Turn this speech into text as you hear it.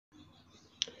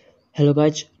Hello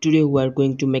guys, today we are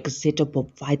going to make a setup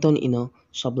of Python in a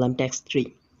Sublime Text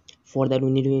 3. For that we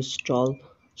need to install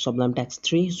Sublime Text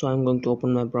 3. So I'm going to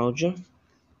open my browser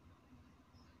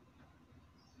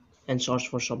and search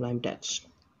for Sublime Text.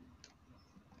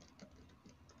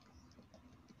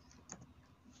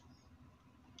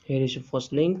 Here is the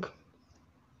first link.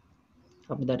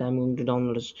 After that I'm going to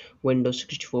download Windows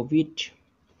 64-bit.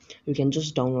 You can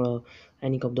just download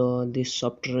any of this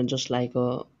software just like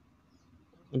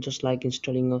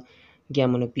installing a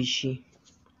game on a PC,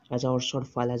 as our source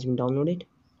file has been downloaded.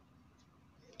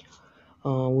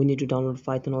 We need to download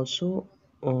Python also.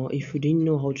 If you didn't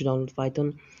know how to download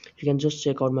Python, you can just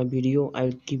check out my video.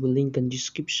 I'll give a link in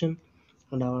description.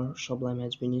 And our Sublime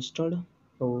has been installed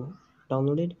or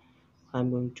downloaded.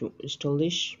 I'm going to install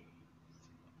this.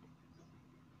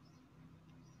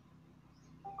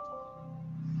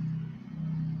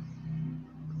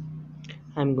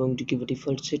 I'm going to give a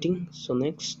default setting. So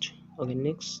next, okay,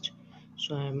 next.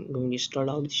 So I'm going to start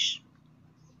out this.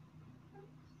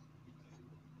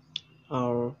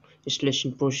 Our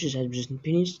installation process has been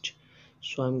finished.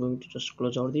 So I'm going to just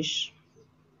close out this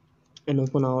and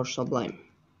open our Sublime.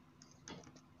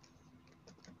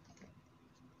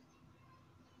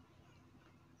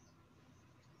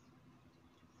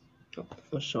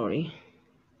 Oh, sorry.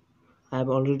 I have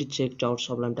already checked out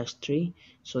Sublime Text 3,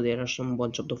 so there are some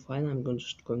bunch of the file. I'm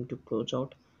just going to close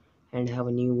out and have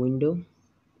a new window.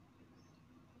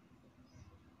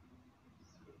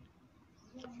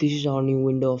 This is our new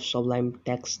window of Sublime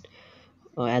Text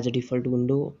as a default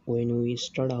window. When we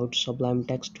start out Sublime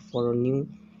Text for a new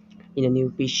in a new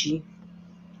PC,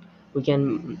 we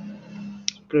can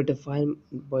create a file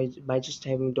by just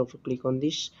having double click on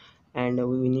this, and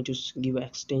we need to give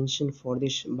extension for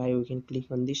this. By we can click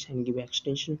on this and give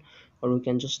extension, or we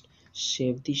can just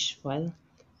save this file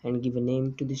and give a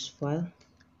name to this file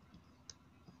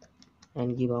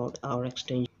and give out our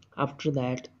extension. After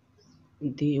that, we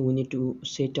need to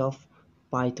set off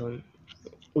Python.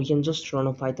 We can just run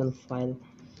a Python file,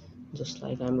 just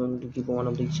like I'm going to give one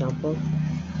of the example.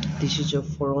 This is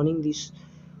for running this,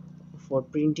 for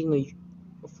printing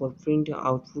for printing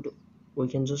output. We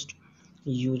can just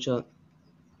use a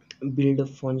build a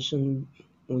function.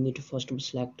 We need to first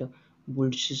select a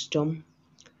build system.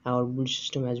 Our build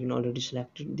system has been already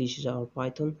selected. This is our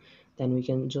Python. Then we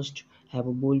can just have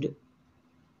a build,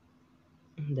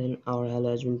 then our hello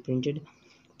has been printed.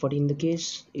 But in the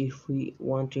case if we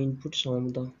want to input some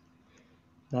of the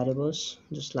variables,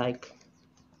 just like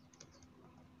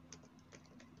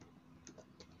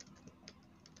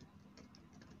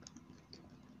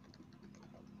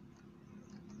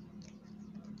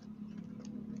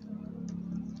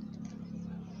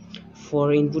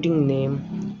for inputting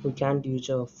name, we can't use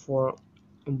a for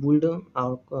boolder.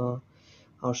 Our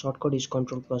shortcut is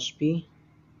Ctrl plus P.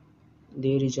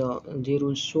 There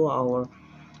will show our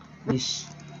this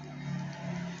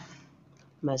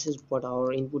message, but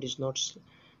our input is not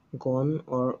gone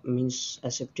or means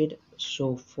accepted.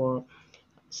 So for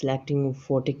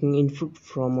taking input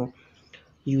from a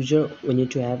user, we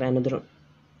need to have another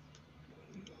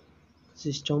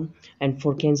system. And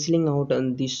for cancelling out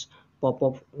on this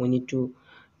pop-up, we need to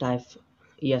type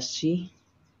esc.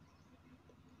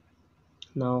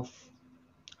 Now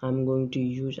I'm going to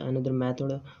use another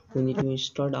method. We need to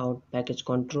install our package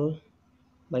control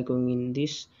by going in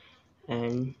this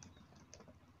and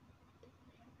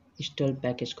install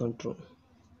package control.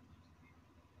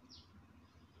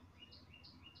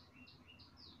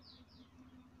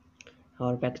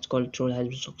 Our package control has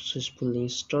been successfully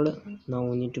installed. Now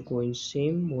we need to go in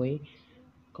same way,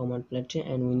 command prompt,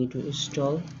 and we need to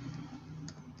install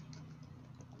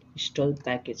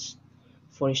package.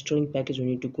 For installing package, we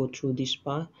need to go through this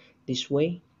path, this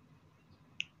way.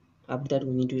 After that,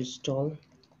 we need to install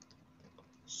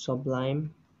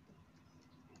Sublime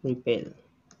Repel.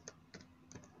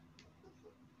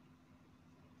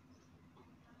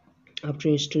 After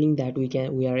installing that,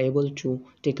 we are able to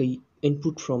take a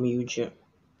input from user.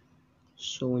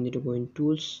 So we need to go in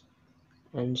tools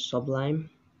and Sublime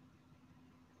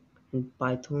and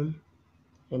Python,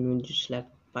 and we need to select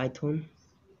Python.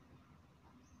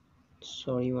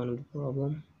 Sorry, one of the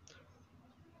problem.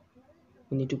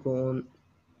 We need to go on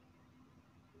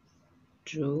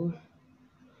to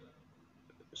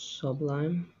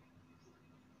Sublime.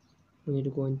 We need to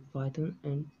go in Python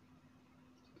and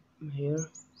here.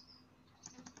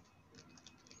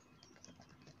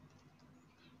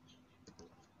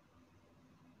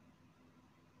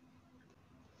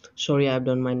 Sorry, I've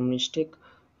done my mistake.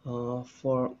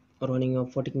 For running or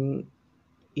for taking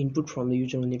input from the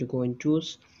user, we need to go in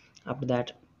tools. After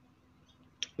that,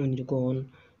 we need to go on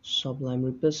Sublime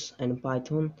Repus and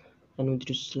Python. and we need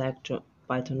to select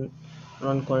Python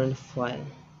run current file.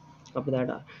 After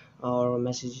that, our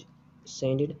message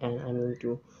send it, and I'm going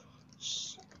to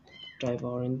type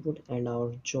our input, and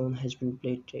our zone has been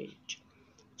plated.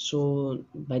 So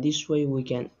by this way we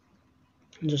can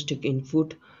just take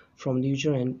input from the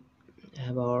user and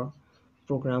have our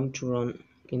program to run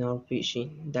in our PC.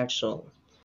 That's all.